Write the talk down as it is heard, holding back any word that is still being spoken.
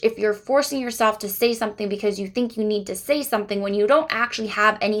if you're forcing yourself to say something because you think you need to say something when you don't actually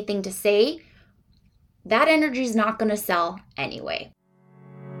have anything to say, that energy is not going to sell anyway.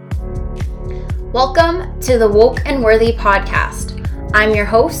 Welcome to the Woke and Worthy podcast. I'm your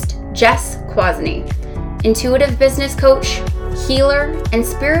host, Jess Kwasny, intuitive business coach, healer, and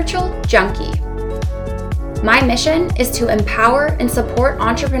spiritual junkie. My mission is to empower and support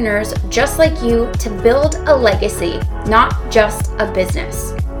entrepreneurs just like you to build a legacy, not just a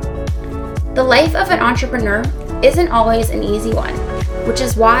business. The life of an entrepreneur isn't always an easy one, which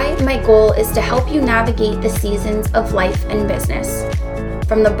is why my goal is to help you navigate the seasons of life and business.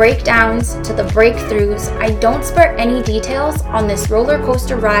 From the breakdowns to the breakthroughs, I don't spare any details on this roller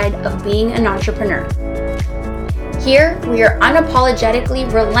coaster ride of being an entrepreneur. Here, we are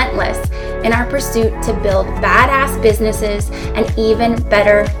unapologetically relentless in our pursuit to build badass businesses and even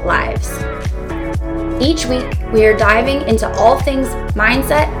better lives. Each week, we are diving into all things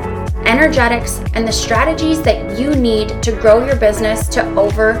mindset, energetics, and the strategies that you need to grow your business to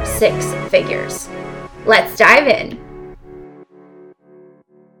over 6 figures. Let's dive in.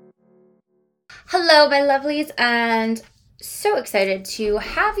 Hello, my lovelies, and so excited to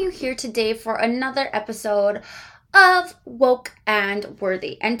have you here today for another episode of Woke and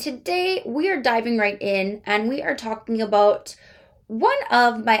Worthy. And today we are diving right in and we are talking about one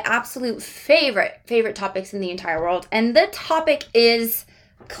of my absolute favorite topics in the entire world. And the topic is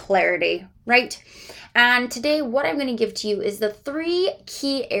clarity, right? And today what I'm going to give to you is the 3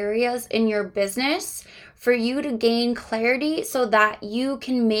 key areas in your business for you to gain clarity so that you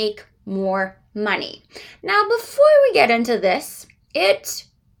can make more money. Now, before we get into this,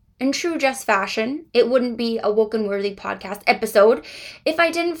 in true Jess fashion, it wouldn't be a Woke and Worthy podcast episode if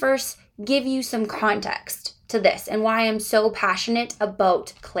I didn't first give you some context to this and why I'm so passionate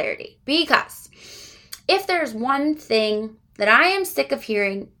about clarity. Because if there's one thing that I am sick of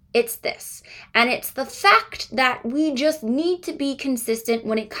hearing, it's this. And it's the fact that we just need to be consistent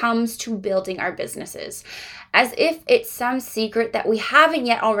when it comes to building our businesses. As if it's some secret that we haven't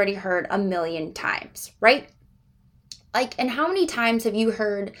yet already heard a million times, right? Like, and how many times have you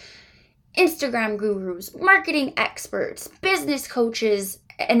heard Instagram gurus, marketing experts, business coaches,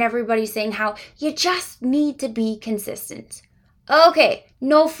 and everybody saying how you just need to be consistent? Okay,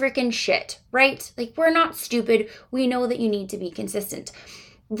 no freaking shit, right? Like, we're not stupid. We know that you need to be consistent.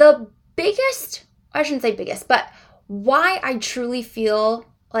 The biggest, I shouldn't say biggest, but why I truly feel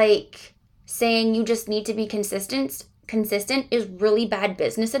like saying you just need to be consistent is really bad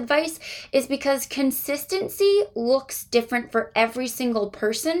business advice is because consistency looks different for every single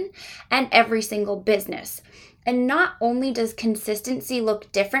person and every single business. And not only does consistency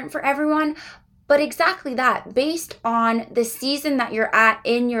look different for everyone, but exactly that, based on the season that you're at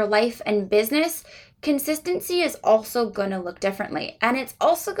in your life and business, consistency is also going to look differently. And it's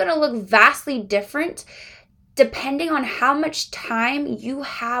also going to look vastly different depending on how much time you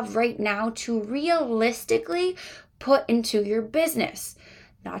have right now to realistically put into your business.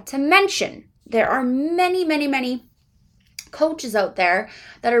 Not to mention, there are many coaches out there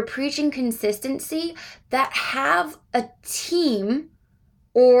that are preaching consistency that have a team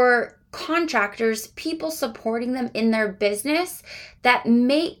or contractors, people supporting them in their business that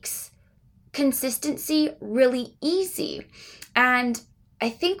makes consistency really easy. And I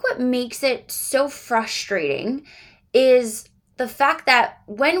think what makes it so frustrating is the fact that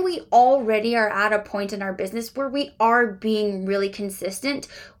when we already are at a point in our business where we are being really consistent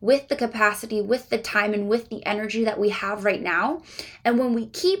with the capacity, with the time, and with the energy that we have right now, and when we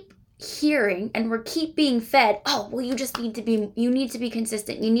keep hearing and we're keep being fed, oh, well, you need to be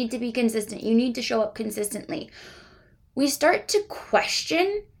consistent, you need to be consistent, you need to show up consistently, we start to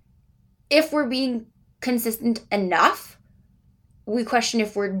question if we're being consistent enough. We question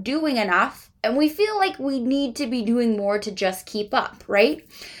if we're doing enough. And we feel like we need to be doing more to just keep up, right?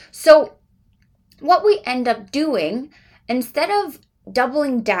 So what we end up doing, instead of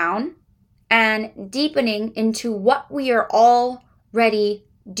doubling down and deepening into what we are already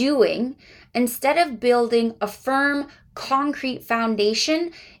doing, instead of building a firm, concrete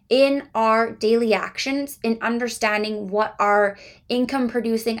foundation in our daily actions, in understanding what our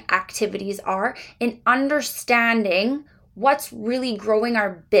income-producing activities are, in understanding what's really growing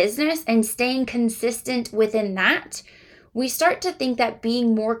our business and staying consistent within that, we start to think that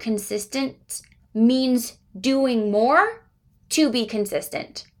being more consistent means doing more to be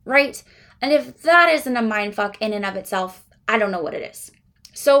consistent, right? And if that isn't a mindfuck in and of itself, I don't know what it is.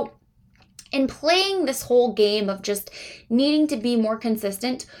 So in playing this whole game of just needing to be more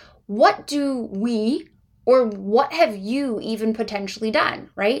consistent, what do we, or what have you even potentially done,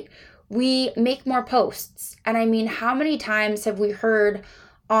 right? We make more posts. And I mean, how many times have we heard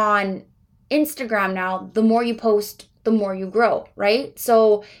on Instagram now, the more you post, the more you grow, right?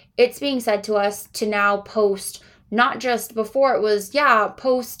 So it's being said to us to now post, not just before it was,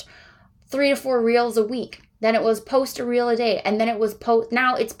 post 3 to 4 reels a week. Then it was post a reel a day. And then it was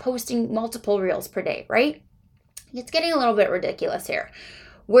now it's posting multiple reels per day, right? It's getting a little bit ridiculous here.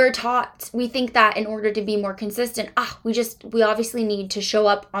 We think that in order to be more consistent, we obviously need to show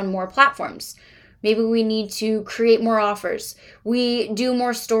up on more platforms. Maybe we need to create more offers. We do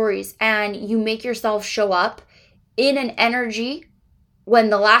more stories, and you make yourself show up in an energy when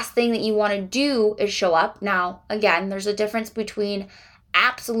the last thing that you want to do is show up. Now, again, there's a difference between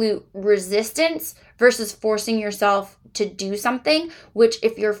absolute resistance versus forcing yourself to do something, which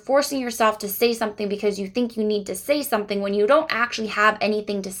if you're forcing yourself to say something because you think you need to say something when you don't actually have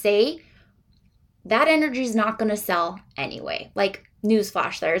anything to say, that energy is not going to sell anyway. Like,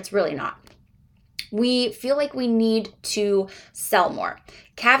 newsflash there, it's really not. We feel like we need to sell more.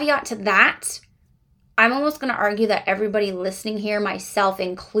 Caveat to that, I'm almost going to argue that everybody listening here, myself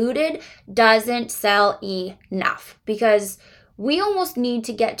included, doesn't sell enough, because we almost need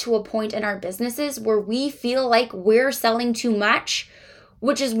to get to a point in our businesses where we feel like we're selling too much,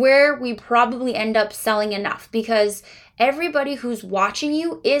 which is where we probably end up selling enough, because everybody who's watching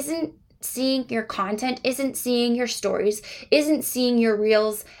you isn't seeing your content, isn't seeing your stories, isn't seeing your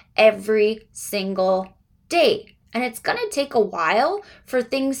reels every single day. And it's going to take a while for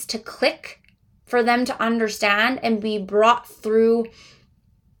things to click, for them to understand and be brought through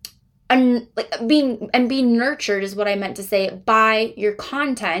and being nurtured is what I meant to say, by your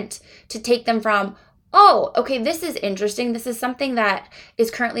content, to take them from, oh, okay, this is interesting. This is something that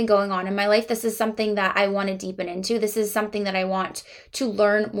is currently going on in my life. This is something that I want to deepen into. This is something that I want to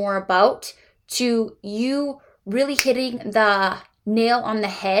learn more about, to you really hitting the nail on the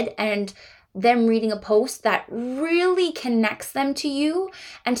head and them reading a post that really connects them to you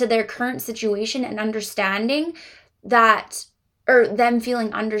and to their current situation, and understanding that, or them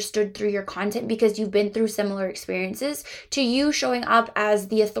feeling understood through your content because you've been through similar experiences, to you showing up as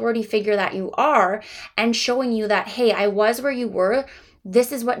the authority figure that you are and showing you that, hey, I was where you were.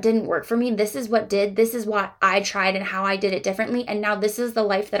 This is what didn't work for me. This is what did. This is what I tried and how I did it differently. And now this is the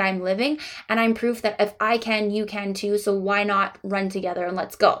life that I'm living. And I'm proof that if I can, you can too. So why not run together and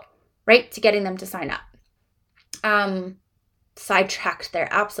let's go, right? To getting them to sign up. Sidetracked there,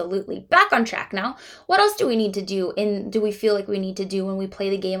 absolutely. Back on track now. What else do we need to do, do we feel like we need to do when we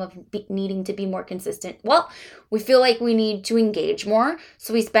play the game of needing to be more consistent? Well, we feel like we need to engage more.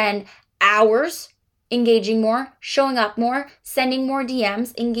 So we spend hours engaging more, showing up more, sending more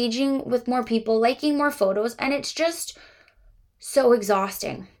DMs, engaging with more people, liking more photos, and it's just so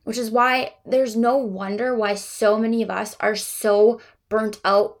exhausting, which is why there's no wonder why so many of us are so burnt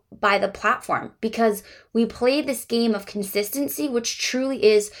out by the platform, because we play this game of consistency, which truly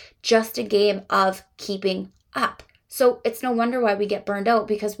is just a game of keeping up. So it's no wonder why we get burned out,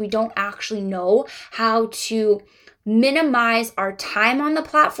 because we don't actually know how to minimize our time on the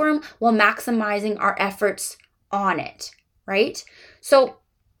platform while maximizing our efforts on it, right? So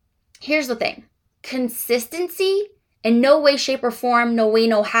here's the thing. Consistency in no way, shape, or form, no way,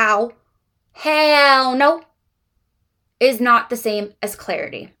 no how, hell no, is not the same as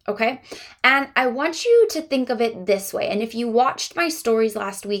clarity, okay? And I want you to think of it this way. And if you watched my stories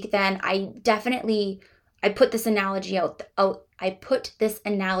last week, then I put this analogy out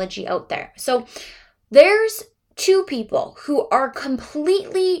there. So there's two people who are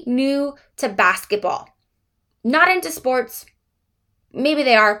completely new to basketball, not into sports. Maybe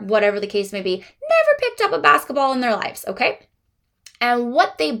they are, whatever the case may be, never picked up a basketball in their lives, okay? And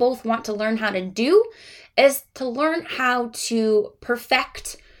what they both want to learn how to do is to learn how to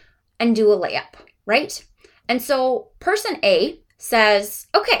perfect and do a layup, right? And so person A says,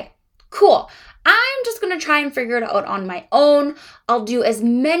 okay, cool. I'm just going to try and figure it out on my own. I'll do as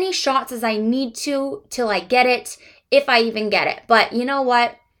many shots as I need to till I get it, if I even get it. But you know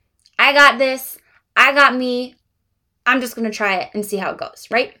what? I got this. I got me. I'm just going to try it and see how it goes,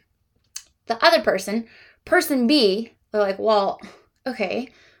 right? The other person B, they're like, well, okay,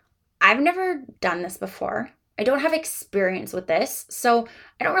 I've never done this before. I don't have experience with this, so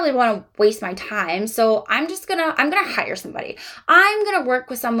I don't really want to waste my time. So I'm gonna hire somebody. I'm gonna work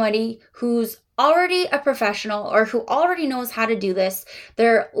with somebody who's already a professional or who already knows how to do this.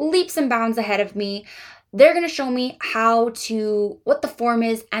 They're leaps and bounds ahead of me. They're gonna show me what the form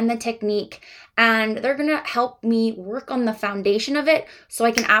is and the technique, and they're gonna help me work on the foundation of it so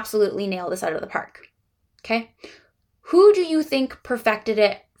I can absolutely nail this out of the park. Okay? Who do you think perfected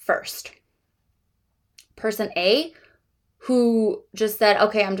it first? Person A, who just said,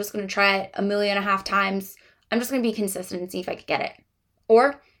 okay, I'm just going to try it 1.5 million times. I'm just going to be consistent and see if I could get it.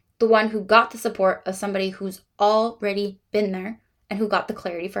 or the one who got the support of somebody who's already been there and who got the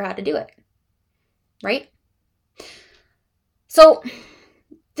clarity for how to do it, right? So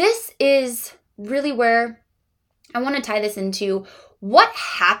this is really where I want to tie this into what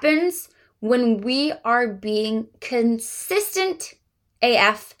happens when we are being consistent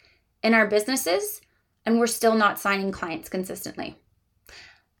AF in our businesses and we're still not signing clients consistently.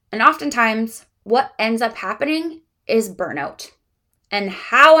 And oftentimes what ends up happening is burnout. And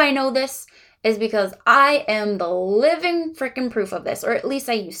how I know this is because I am the living freaking proof of this, or at least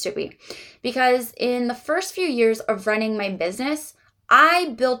I used to be. Because in the first few years of running my business,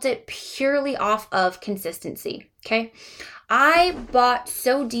 I built it purely off of consistency, okay? I bought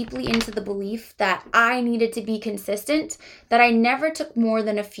so deeply into the belief that I needed to be consistent that I never took more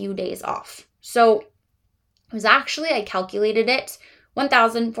than a few days off. So it was actually, I calculated it,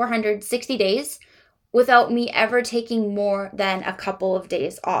 1,460 days without me ever taking more than a couple of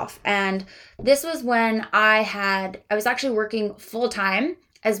days off. And this was when I was actually working full-time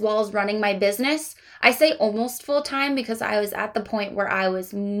as well as running my business. I say almost full-time because I was at the point where I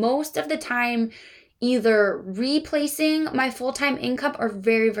was most of the time either replacing my full-time income or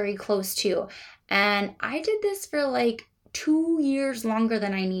very, very close to. And I did this for like 2 years longer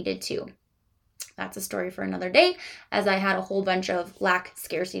than I needed to. That's a story for another day, as I had a whole bunch of lack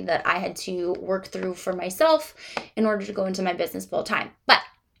scarcity that I had to work through for myself in order to go into my business full-time. But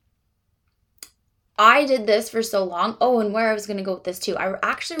I did this for so long. Oh, and where I was going to go with this too. I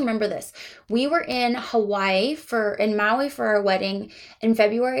actually remember this. We were in Maui for our wedding in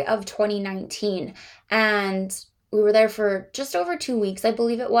February of 2019. And we were there for just over 2 weeks, I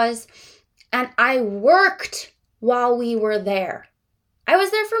believe it was. And I worked while we were there. I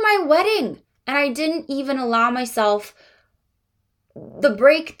was there for my wedding. And I didn't even allow myself the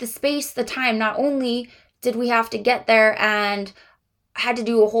break, the space, the time. Not only did we have to get there and had to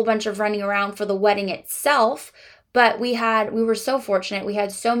do a whole bunch of running around for the wedding itself, but we were so fortunate. We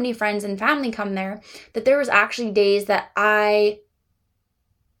had so many friends and family come there that there was actually days that I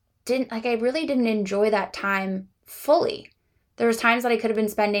really didn't enjoy that time fully. There was times that I could have been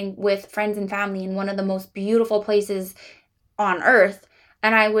spending with friends and family in one of the most beautiful places on earth,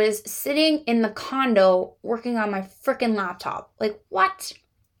 and I was sitting in the condo working on my freaking laptop. Like, what?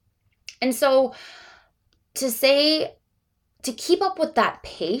 And so to keep up with that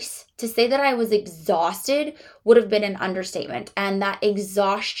pace, to say that I was exhausted would have been an understatement. And that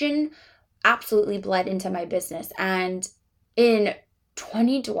exhaustion absolutely bled into my business. And in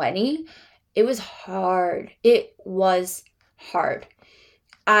 2020, it was hard. It was hard.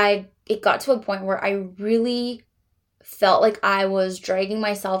 It got to a point where I really felt like I was dragging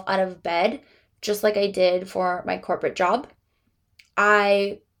myself out of bed, just like I did for my corporate job.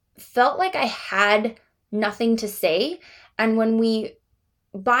 I felt like I had nothing to say. And when we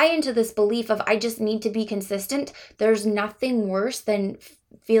buy into this belief of I just need to be consistent, there's nothing worse than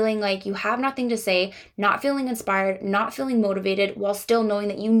feeling like you have nothing to say, not feeling inspired, not feeling motivated, while still knowing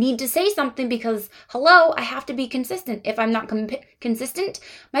that you need to say something because, hello, I have to be consistent. If I'm not consistent,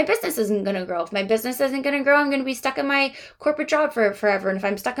 my business isn't going to grow. If my business isn't going to grow, I'm going to be stuck in my corporate job forever. And if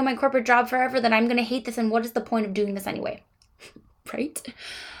I'm stuck in my corporate job forever, then I'm going to hate this. And what is the point of doing this anyway? Right?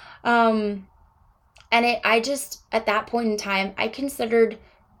 At that point in time, I considered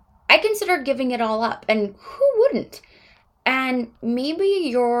giving it all up, and who wouldn't? And maybe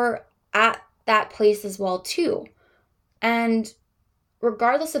you're at that place as well too. And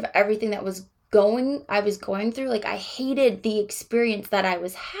regardless of everything that I was going through, like I hated the experience that I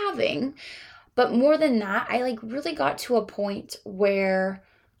was having, but more than that, I really got to a point where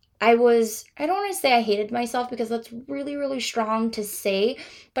I don't want to say I hated myself because that's really, really strong to say,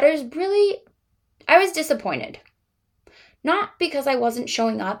 but I was disappointed. Not because I wasn't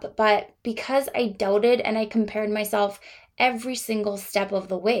showing up, but because I doubted and I compared myself every single step of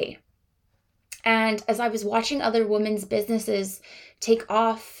the way. And as I was watching other women's businesses take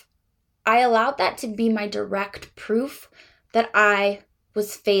off, I allowed that to be my direct proof that I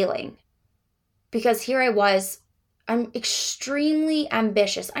was failing. Because here I was, I'm extremely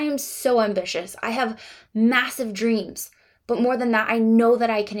ambitious. I am so ambitious. I have massive dreams. But more than that, I know that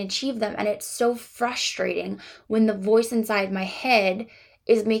I can achieve them. And it's so frustrating when the voice inside my head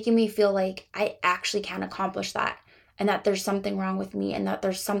is making me feel like I actually can't accomplish that. And that there's something wrong with me. And that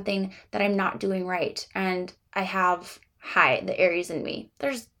there's something that I'm not doing right. And I have the Aries in me.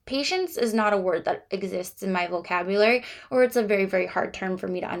 Patience is not a word that exists in my vocabulary. Or it's a very, very hard term for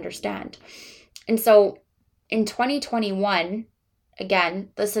me to understand. And so in 2021, again,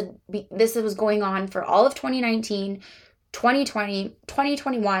 this was going on for all of 2019, 2020,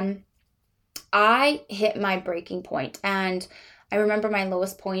 2021, I hit my breaking point, and I remember my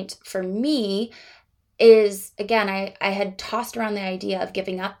lowest point for me is, again, I had tossed around the idea of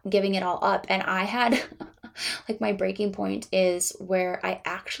giving it all up. And I had like my breaking point is where I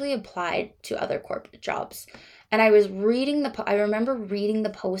actually applied to other corporate jobs. And I remember reading the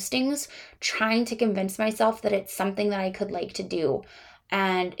postings, trying to convince myself that it's something that I could like to do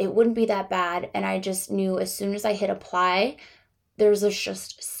and it wouldn't be that bad. And I just knew as soon as I hit apply, there's this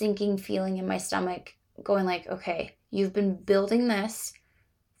just sinking feeling in my stomach going like, okay, you've been building this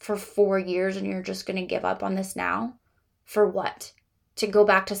for 4 years and you're just going to give up on this now? For what? To go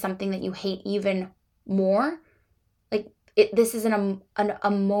back to something that you hate even more? Like this isn't a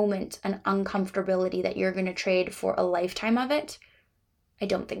moment, an uncomfortability that you're going to trade for a lifetime of it? I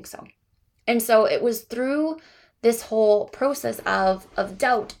don't think so. And so it was through this whole process of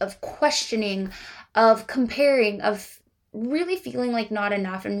doubt, of questioning, of comparing, of really feeling like not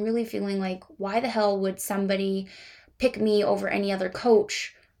enough and really feeling like, why the hell would somebody pick me over any other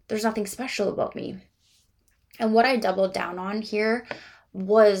coach? There's nothing special about me. And what I doubled down on here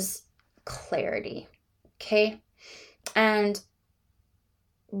was clarity. Okay. And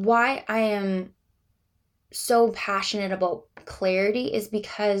why I am so passionate about clarity is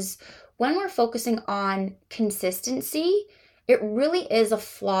because when we're focusing on consistency, it really is a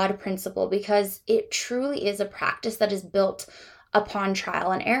flawed principle because it truly is a practice that is built upon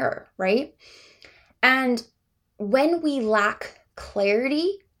trial and error, right? And when we lack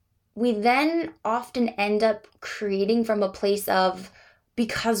clarity, we then often end up creating from a place of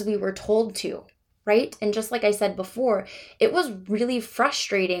because we were told to, right? And just like I said before, it was really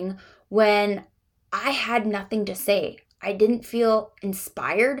frustrating when I had nothing to say. I didn't feel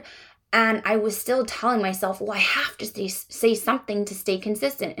inspired. And I was still telling myself, well, I have to say something to stay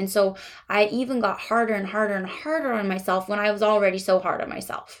consistent. And so I even got harder and harder and harder on myself when I was already so hard on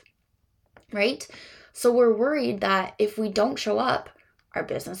myself, right? So we're worried that if we don't show up, our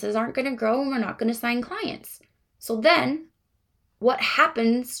businesses aren't going to grow and we're not going to sign clients. So then what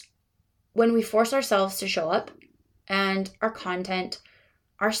happens when we force ourselves to show up and our content,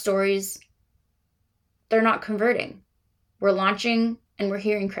 our stories, they're not converting? We're launching and we're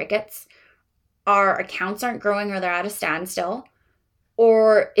hearing crickets. Our accounts aren't growing or they're at a standstill.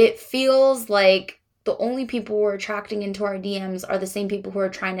 Or it feels like the only people we're attracting into our DMs are the same people who are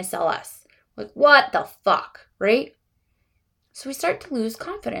trying to sell us. Like, what the fuck, right? So we start to lose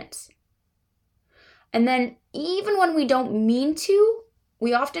confidence. And then even when we don't mean to,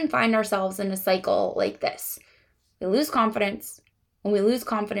 we often find ourselves in a cycle like this. We lose confidence. When we lose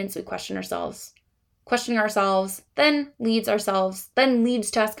confidence, we question ourselves. Questioning ourselves then leads to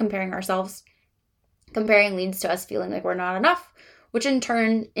us comparing ourselves. Comparing leads to us feeling like we're not enough, which in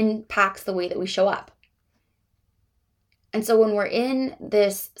turn impacts the way that we show up. And so when we're in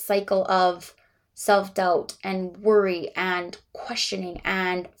this cycle of self-doubt and worry and questioning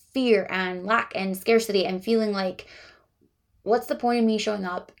and fear and lack and scarcity and feeling like, what's the point of me showing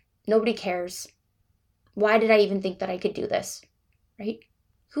up? Nobody cares. Why did I even think that I could do this? Right?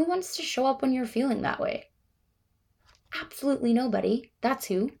 Who wants to show up when you're feeling that way? Absolutely nobody. That's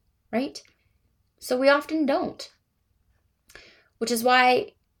who, right? So we often don't. Which is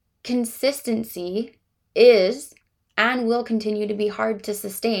why consistency is and will continue to be hard to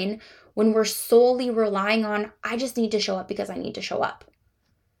sustain when we're solely relying on, I just need to show up because I need to show up.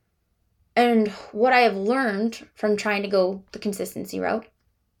 And what I have learned from trying to go the consistency route,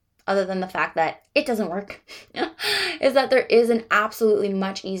 other than the fact that it doesn't work, is that there is an absolutely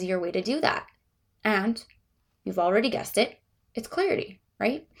much easier way to do that. And you've already guessed it, it's clarity,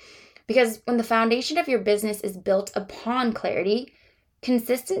 right? Because when the foundation of your business is built upon clarity,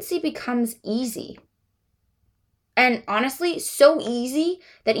 consistency becomes easy. And honestly, so easy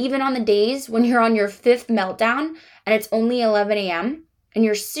that even on the days when you're on your 5th meltdown and it's only 11 a.m. and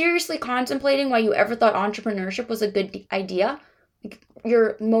you're seriously contemplating why you ever thought entrepreneurship was a good idea, like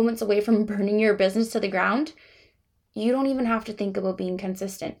you're moments away from burning your business to the ground, you don't even have to think about being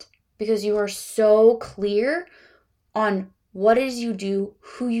consistent because you are so clear on what it is you do,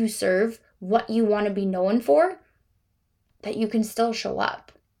 who you serve, what you want to be known for, that you can still show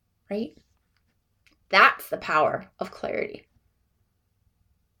up, right? That's the power of clarity.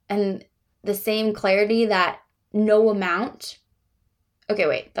 And the same clarity that no amount, okay,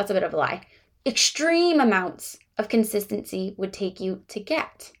 wait, that's a bit of a lie. Extreme amounts of consistency would take you to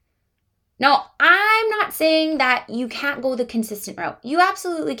get. Now, I'm not saying that you can't go the consistent route. You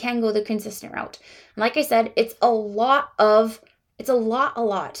absolutely can go the consistent route. And like I said, it's a lot of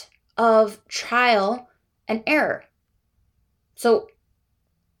trial and error. So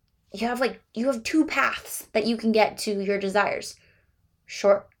you have 2 paths that you can get to your desires.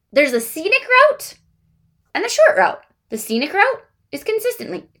 There's a scenic route and a short route. The scenic route is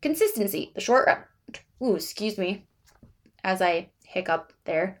consistency. The short route, excuse me, as I hiccup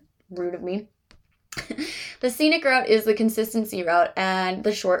there, rude of me. The scenic route is the consistency route, and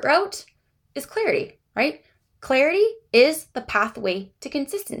the short route is clarity, right? Clarity is the pathway to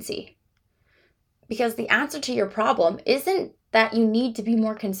consistency. Because the answer to your problem isn't that you need to be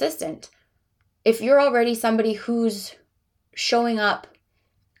more consistent. If you're already somebody who's showing up,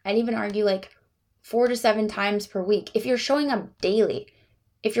 I'd even argue like 4 to 7 times per week, if you're showing up daily,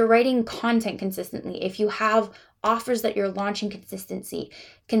 if you're writing content consistently, if you have offers that you're launching consistently,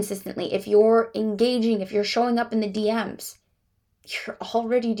 if you're engaging, if you're showing up in the DMs, you're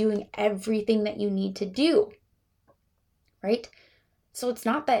already doing everything that you need to do, right? So it's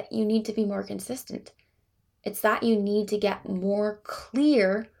not that you need to be more consistent. It's that you need to get more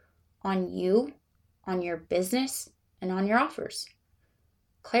clear on you, on your business, and on your offers.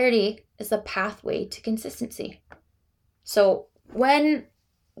 Clarity is the pathway to consistency. So when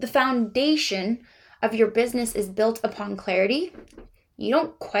the foundation of your business is built upon clarity, you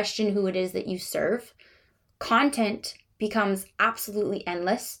don't question who it is that you serve. Content becomes absolutely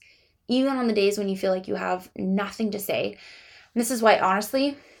endless, even on the days when you feel like you have nothing to say. And this is why,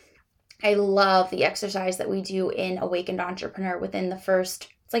 honestly, I love the exercise that we do in Awakened Entrepreneur within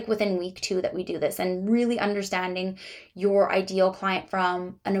within week 2 that we do this, and really understanding your ideal client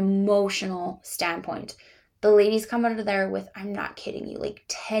from an emotional standpoint. The ladies come out of there with, I'm not kidding you, like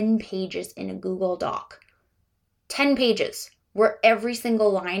 10 pages in a Google Doc. 10 pages where every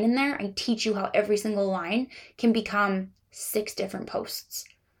single line in there, I teach you how every single line can become 6 different posts.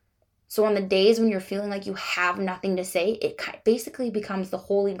 So on the days when you're feeling like you have nothing to say, it basically becomes the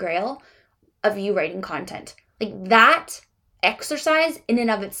holy grail of you writing content. Like that exercise in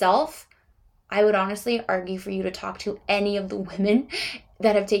and of itself, I would honestly argue for you to talk to any of the women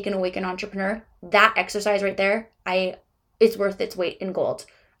that have taken Awakened Entrepreneur. That exercise right there, it's worth its weight in gold.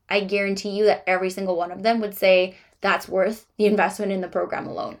 I guarantee you that every single one of them would say that's worth the investment in the program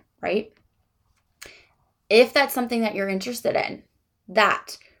alone, right? If that's something that you're interested in,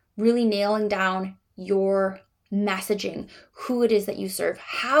 that really nailing down your messaging, who it is that you serve,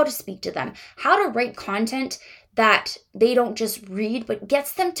 how to speak to them, how to write content that they don't just read, but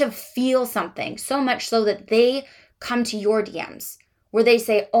gets them to feel something, so much so that they come to your DMs where they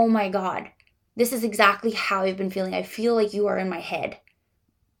say, oh my God, this is exactly how I've been feeling. I feel like you are in my head.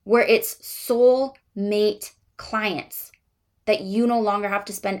 Where it's soul mate clients that you no longer have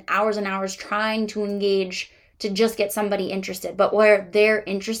to spend hours and hours trying to engage to just get somebody interested, but where they're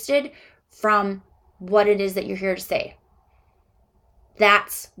interested from what it is that you're here to say.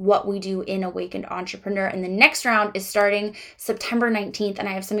 That's what we do in Awakened Entrepreneur. And the next round is starting September 19th. And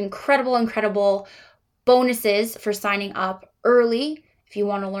I have some incredible bonuses for signing up early. If you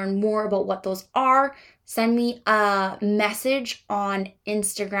want to learn more about what those are, send me a message on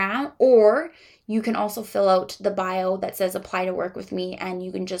Instagram, or you can also fill out the bio that says apply to work with me, and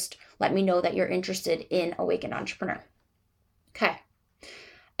you can just let me know that you're interested in Awakened Entrepreneur. Okay.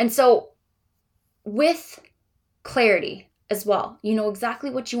 And so with clarity as well, you know exactly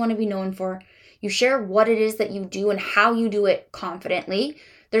what you want to be known for. You share what it is that you do and how you do it confidently.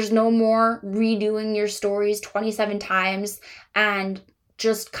 There's no more redoing your stories 27 times and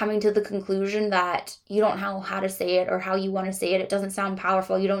just coming to the conclusion that you don't know how to say it or how you want to say it. It doesn't sound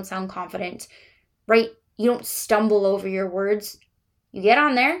powerful. You don't sound confident, right? You don't stumble over your words. You get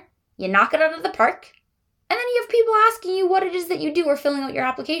on there, you knock it out of the park, and then you have people asking you what it is that you do or filling out your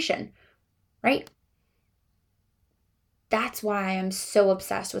application, right? That's why I'm so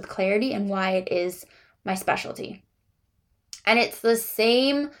obsessed with clarity and why it is my specialty. And it's the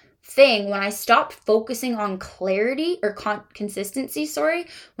same thing when I stopped focusing on clarity or consistency,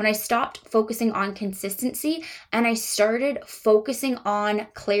 when I stopped focusing on consistency and I started focusing on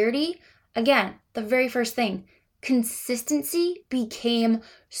clarity, again, the very first thing, consistency became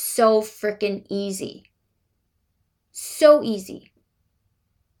so freaking easy. So easy.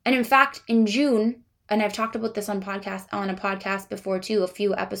 And in fact, in June, and I've talked about this on a podcast before too, a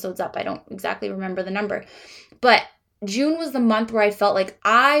few episodes up, I don't exactly remember the number, but June was the month where I felt like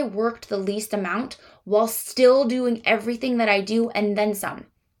I worked the least amount while still doing everything that I do and then some.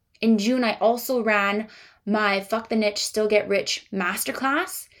 In June, I also ran my Fuck the Niche, Still Get Rich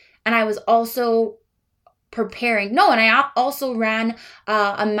masterclass. And I was also I also ran a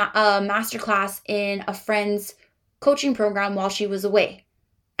masterclass in a friend's coaching program while she was away.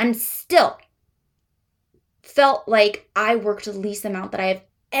 And still felt like I worked the least amount that I have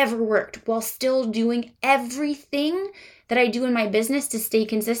ever worked while still doing everything that I do in my business to stay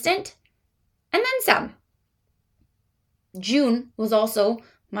consistent, and then some. June was also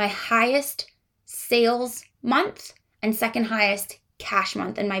my highest sales month and second highest cash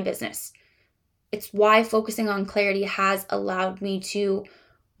month in my business. It's why focusing on clarity has allowed me to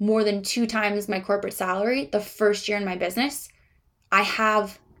more than 2 times my corporate salary the first year in my business. I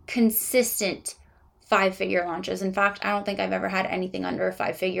have consistent 5-figure launches. In fact, I don't think I've ever had anything under a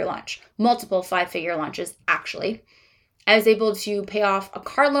 5-figure launch. Multiple 5-figure launches, actually. I was able to pay off a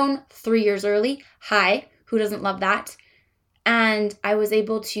car loan 3 years early. Hi, who doesn't love that? And I was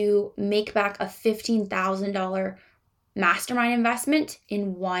able to make back a $15,000 mastermind investment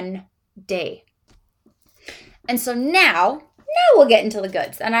in 1 day. And so now we'll get into the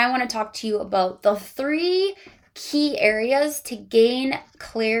goods. And I want to talk to you about the 3 key areas to gain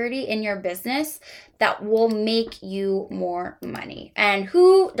clarity in your business that will make you more money. And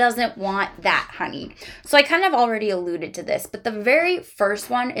who doesn't want that, honey? So I kind of already alluded to this, but the very first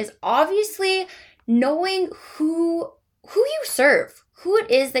one is obviously knowing who you serve, who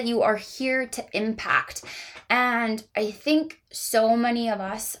it is that you are here to impact. And I think so many of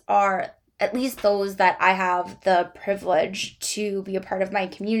us are, at least those that I have the privilege to be a part of my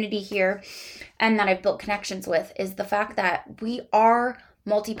community here and that I've built connections with, is the fact that we are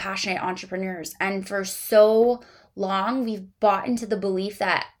multi-passionate entrepreneurs. And for so long, we've bought into the belief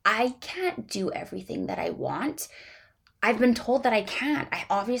that I can't do everything that I want. I've been told that I can't. I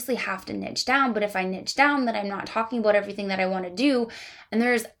obviously have to niche down, but if I niche down, then I'm not talking about everything that I want to do. And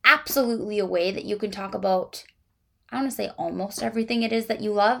there's absolutely a way that you can talk about, I want to say almost everything it is that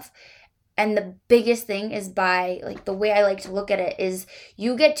you love. And the biggest thing is by, like, the way I like to look at it is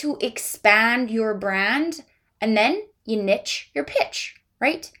you get to expand your brand and then you niche your pitch,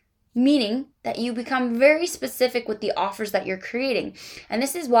 right? Meaning that you become very specific with the offers that you're creating. And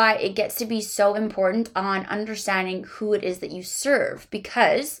this is why it gets to be so important on understanding who it is that you serve,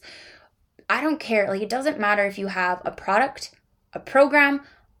 because I don't care. Like, it doesn't matter if you have a product, a program,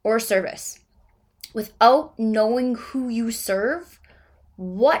 or a service. Without knowing who you serve,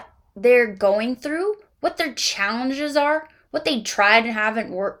 what they're going through, what their challenges are, what they tried and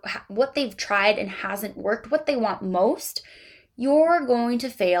haven't worked, what they've tried and hasn't worked, what they want most, you're going to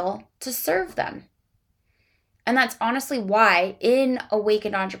fail to serve them. And that's honestly why in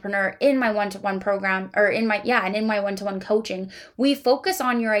Awakened Entrepreneur, in my one-to-one program, or in my one-to-one coaching, we focus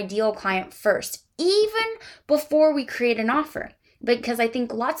on your ideal client first, even before we create an offer. Because I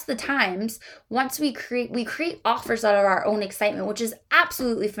think lots of the times, once we create offers out of our own excitement, which is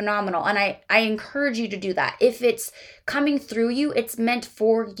absolutely phenomenal. And I encourage you to do that. If it's coming through you, it's meant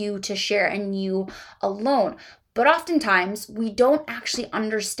for you to share and you alone. But oftentimes we don't actually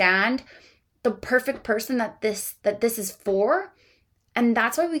understand the perfect person that this is for. And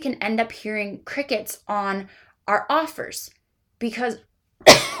that's why we can end up hearing crickets on our offers. Because,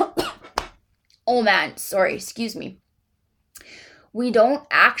 oh man, sorry, excuse me. We don't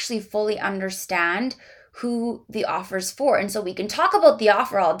actually fully understand who the offer's for. And so we can talk about the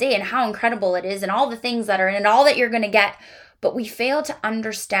offer all day and how incredible it is and all the things that are in it, all that you're going to get, but we fail to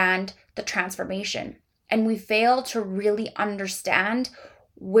understand the transformation. And we fail to really understand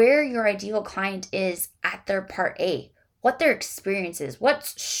where your ideal client is at their part A, what their experience is,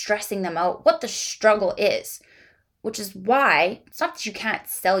 what's stressing them out, what the struggle is, which is why it's not that you can't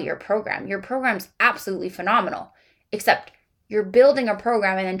sell your program. Your program's absolutely phenomenal, except you're building a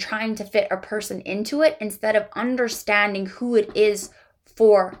program and then trying to fit a person into it instead of understanding who it is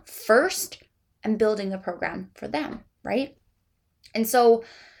for first and building the program for them, right? And so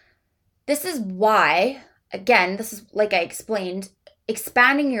this is why, again, this is like I explained,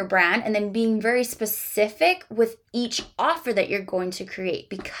 expanding your brand and then being very specific with each offer that you're going to create.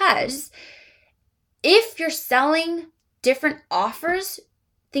 Because if you're selling different offers,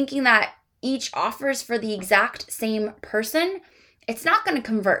 thinking that each offer is for the exact same person, it's not going to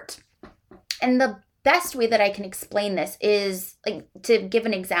convert. And the best way that I can explain this is, like, to give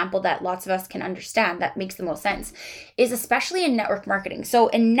an example that lots of us can understand that makes the most sense, is especially in network marketing. So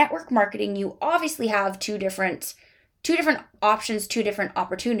in network marketing, you obviously have two different options, two different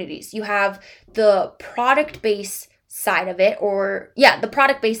opportunities. You have the product-based side of it, the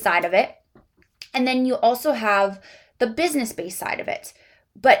product-based side of it. And then you also have the business-based side of it.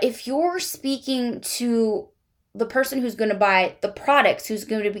 But if you're speaking to the person who's going to buy the products, who's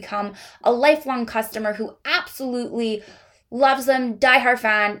going to become a lifelong customer who absolutely loves them, diehard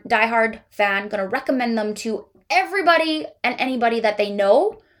fan, going to recommend them to everybody and anybody that they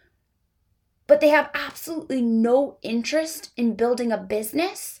know, but they have absolutely no interest in building a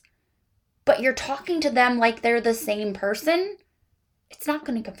business, but you're talking to them like they're the same person, it's not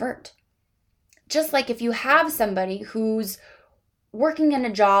going to convert. Just like if you have somebody who's working in a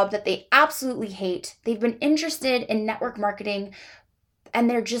job that they absolutely hate, they've been interested in network marketing, and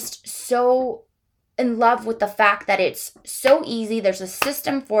they're just so in love with the fact that it's so easy. There's a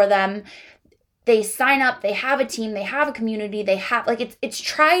system for them. They sign up, they have a team, they have a community, they have, like, it's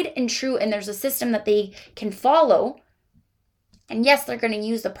tried and true, and there's a system that they can follow. And yes, they're going to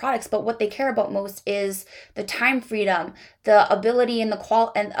use the products, but what they care about most is the time freedom, the ability and the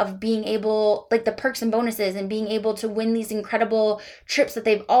quality and of being able, like the perks and bonuses, and being able to win these incredible trips that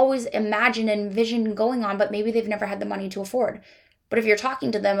they've always imagined and envisioned going on, but maybe they've never had the money to afford. But if you're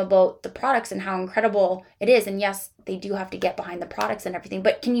talking to them about the products and how incredible it is, and yes, they do have to get behind the products and everything,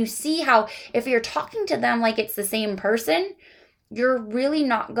 but can you see how if you're talking to them like it's the same person, you're really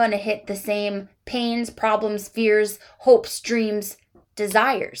not going to hit the same pains, problems, fears, hopes, dreams,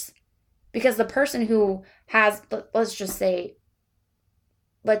 desires. Because the person who has, let's just say,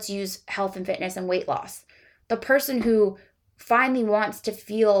 let's use health and fitness and weight loss. The person who finally wants to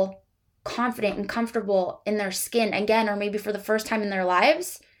feel confident and comfortable in their skin again, or maybe for the first time in their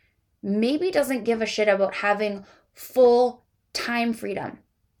lives, maybe doesn't give a shit about having full time freedom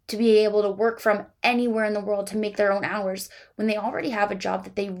to be able to work from anywhere in the world to make their own hours when they already have a job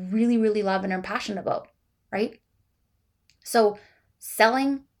that they really, really love and are passionate about, right? So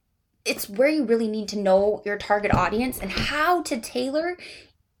selling, it's where you really need to know your target audience and how to tailor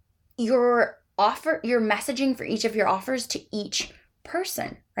your offer, your messaging for each of your offers to each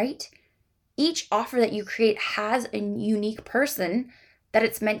person, right? Each offer that you create has a unique person that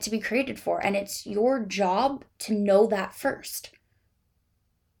it's meant to be created for, and it's your job to know that first.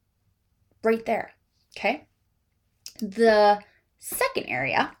 Right there, okay? The second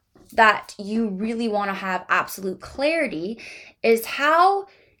area that you really want to have absolute clarity is how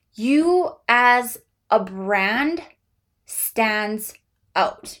you as a brand stands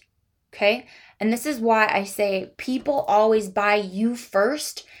out, okay? And this is why I say people always buy you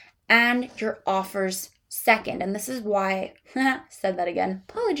first and your offers second. And this is why, said that again,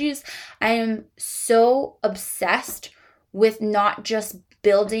 apologies. I am so obsessed with not just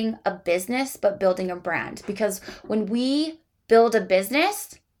building a business, but building a brand. Because when we build a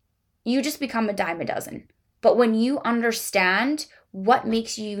business, you just become a dime a dozen. But when you understand what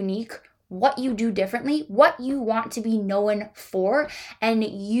makes you unique, what you do differently, what you want to be known for, and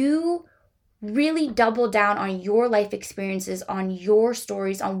you really double down on your life experiences, on your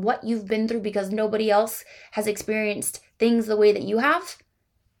stories, on what you've been through because nobody else has experienced things the way that you have,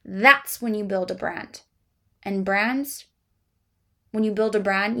 that's when you build a brand. And brands, when you build a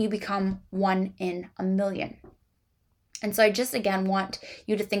brand, you become one in a million. And so I just, again, want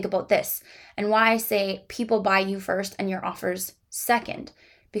you to think about this and why I say people buy you first and your offers second.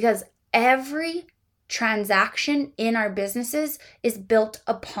 Because every transaction in our businesses is built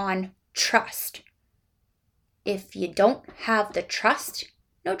upon trust. If you don't have the trust,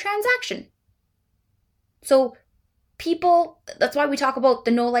 no transaction. So people, that's why we talk about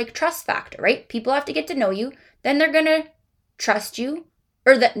the know, like, trust factor, right? People have to get to know you, then they're going to trust you,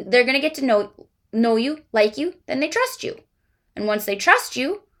 or that they're going to get to know you, like you, then they trust you. And once they trust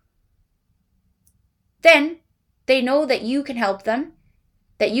you, then they know that you can help them,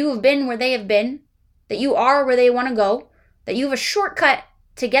 that you have been where they have been, that you are where they want to go, that you have a shortcut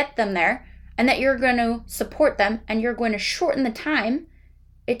to get them there, and that you're going to support them and you're going to shorten the time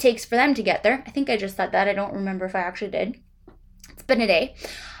it takes for them to get there. I think I just said that. I don't remember if I actually did. It's been a day.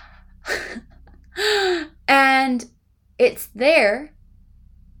 And it's there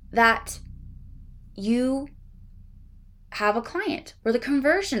that you have a client where the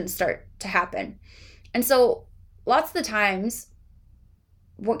conversions start to happen. And so lots of the times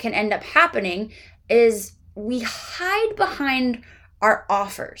what can end up happening is we hide behind our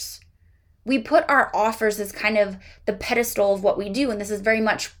offers. We put our offers as kind of the pedestal of what we do. And this is very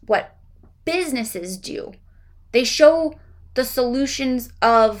much what businesses do. They show the solutions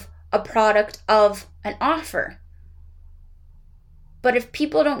of a product, of an offer. But if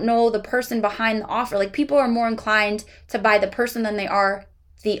people don't know the person behind the offer, like, people are more inclined to buy the person than they are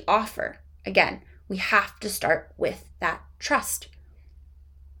the offer. Again, we have to start with that trust.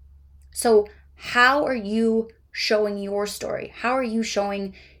 So how are you showing your story? How are you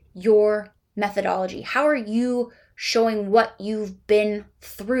showing your methodology? How are you showing what you've been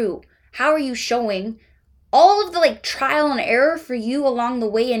through? How are you showing all of the trial and error for you along the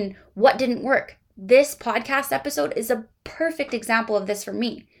way and what didn't work? This podcast episode is a perfect example of this for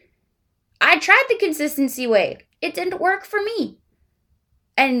me. I tried the consistency way. It didn't work for me.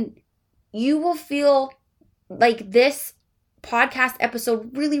 And you will feel like this podcast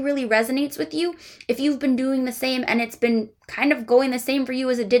episode really, really resonates with you if you've been doing the same and it's been kind of going the same for you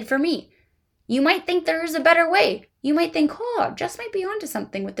as it did for me. You might think there is a better way. You might think, oh, Jess might be onto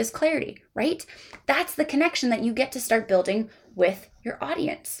something with this clarity, right? That's the connection that you get to start building with your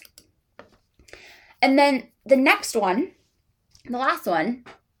audience. And then the next one, the last one,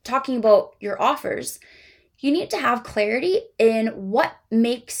 talking about your offers, you need to have clarity in what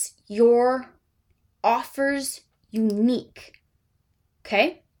makes your offers unique.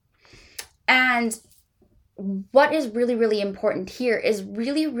 Okay? And what is really, really important here is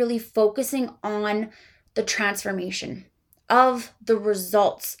really, really focusing on the transformation of the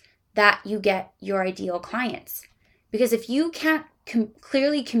results that you get your ideal clients. Because if you can't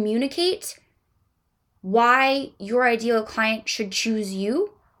clearly communicate why your ideal client should choose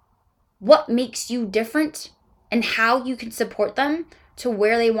you, what makes you different, and how you can support them to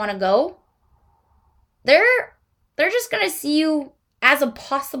where they want to go, they're just going to see you as a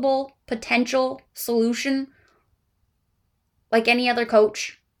possible potential solution like any other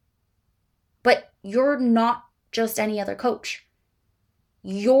coach. But you're not just any other coach.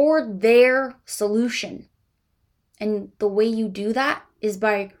 You're their solution. And the way you do that is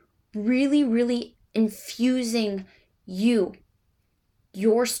by really, really infusing you,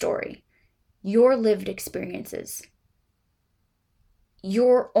 your story, your lived experiences,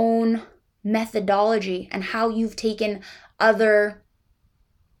 your own methodology, and how you've taken other,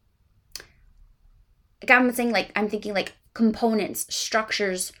 I'm thinking like components,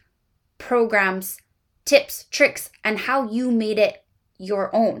 structures, programs, tips, tricks, and how you made it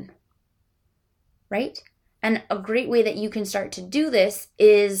your own, right? And a great way that you can start to do this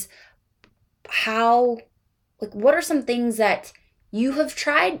is what are some things that you have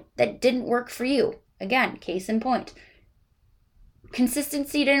tried that didn't work for you? Again, case in point,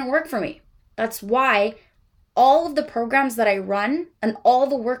 consistency didn't work for me. That's why all of the programs that I run and all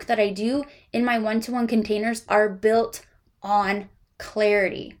the work that I do in my one-to-one containers are built on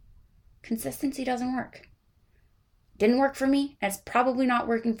clarity. Consistency doesn't work. Didn't work for me, and it's probably not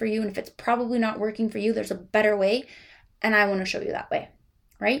working for you. And if it's probably not working for you, there's a better way, and I want to show you that way,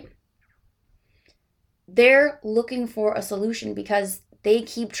 right? They're looking for a solution because they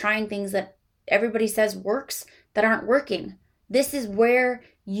keep trying things that everybody says works that aren't working. This is where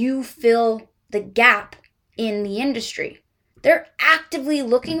you fill the gap in the industry. They're actively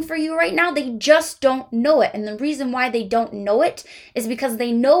looking for you right now. They just don't know it. And the reason why they don't know it is because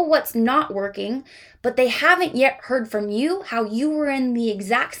they know what's not working, but they haven't yet heard from you how you were in the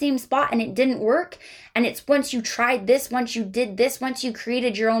exact same spot and it didn't work. And it's once you tried this, once you did this, once you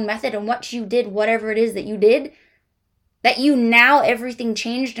created your own method, and once you did whatever it is that you did, that you now everything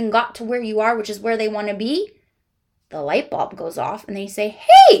changed and got to where you are, which is where they want to be. The light bulb goes off and they say,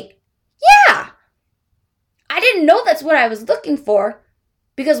 hey, yeah, I didn't know that's what I was looking for,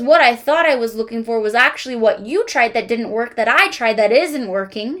 because what I thought I was looking for was actually what you tried that didn't work, that I tried that isn't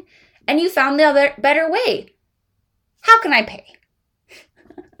working, and you found the other better way. How can I pay?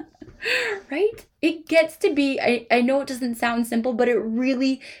 Right? It gets to be, I know it doesn't sound simple, but it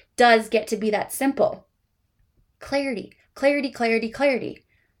really does get to be that simple. Clarity, clarity, clarity, clarity.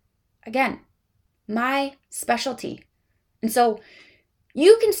 Again, my specialty. And so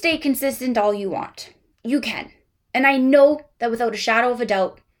you can stay consistent all you want. You can. And I know that without a shadow of a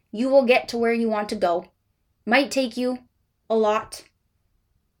doubt, you will get to where you want to go. Might take you a lot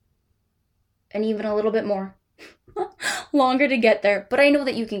and even a little bit more longer to get there, but I know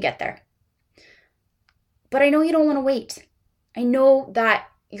that you can get there. But I know you don't want to wait. I know that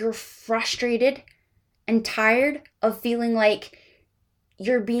you're frustrated and tired of feeling like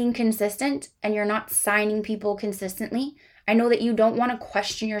you're being consistent and you're not signing people consistently. I know that you don't want to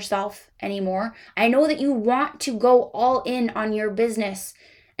question yourself anymore. I know that you want to go all in on your business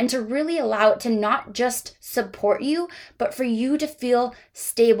and to really allow it to not just support you, but for you to feel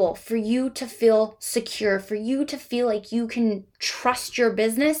stable, for you to feel secure, for you to feel like you can trust your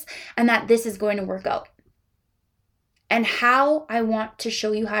business and that this is going to work out. And how I want to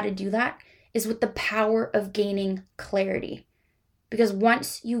show you how to do that is with the power of gaining clarity. Because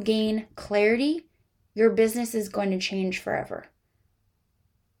once you gain clarity, your business is going to change forever.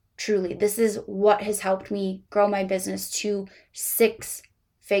 Truly, this is what has helped me grow my business to 6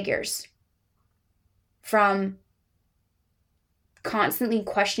 figures. From constantly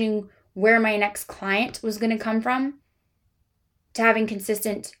questioning where my next client was going to come from to having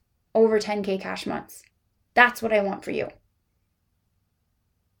consistent over 10K cash months. That's what I want for you.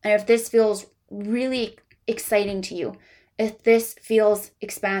 And if this feels really exciting to you, if this feels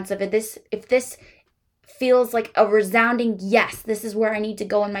expansive, if this feels like a resounding yes, this is where I need to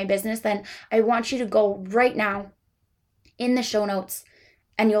go in my business, then I want you to go right now in the show notes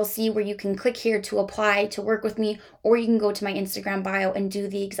and you'll see where you can click here to apply to work with me, or you can go to my Instagram bio and do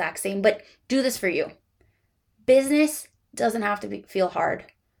the exact same, but do this for you. Business doesn't have to feel hard.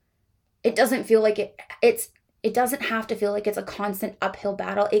 It doesn't feel like it doesn't have to feel like it's a constant uphill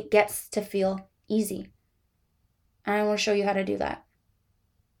battle. It gets to feel easy. And I want to show you how to do that.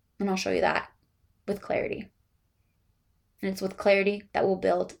 And I'll show you that with clarity. And it's with clarity that will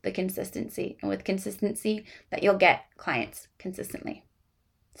build the consistency. And with consistency that you'll get clients consistently.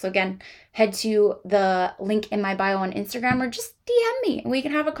 So again, head to the link in my bio on Instagram or just DM me and we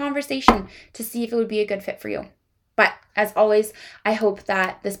can have a conversation to see if it would be a good fit for you. But as always, I hope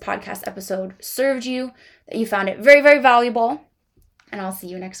that this podcast episode served you, that you found it very, very valuable, and I'll see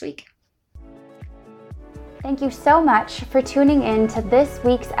you next week. Thank you so much for tuning in to this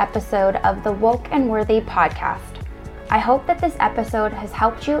week's episode of the Woke and Worthy podcast. I hope that this episode has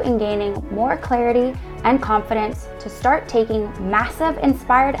helped you in gaining more clarity and confidence to start taking massive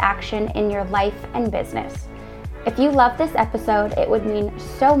inspired action in your life and business. If you love this episode, it would mean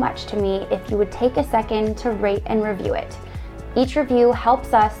so much to me if you would take a second to rate and review it. Each review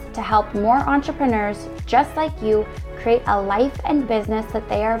helps us to help more entrepreneurs just like you create a life and business that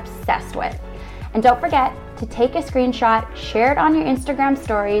they are obsessed with. And don't forget to take a screenshot, share it on your Instagram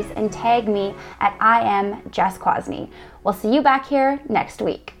stories, and tag me at I am Jess Kwasny. We'll see you back here next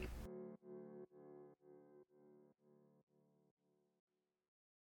week.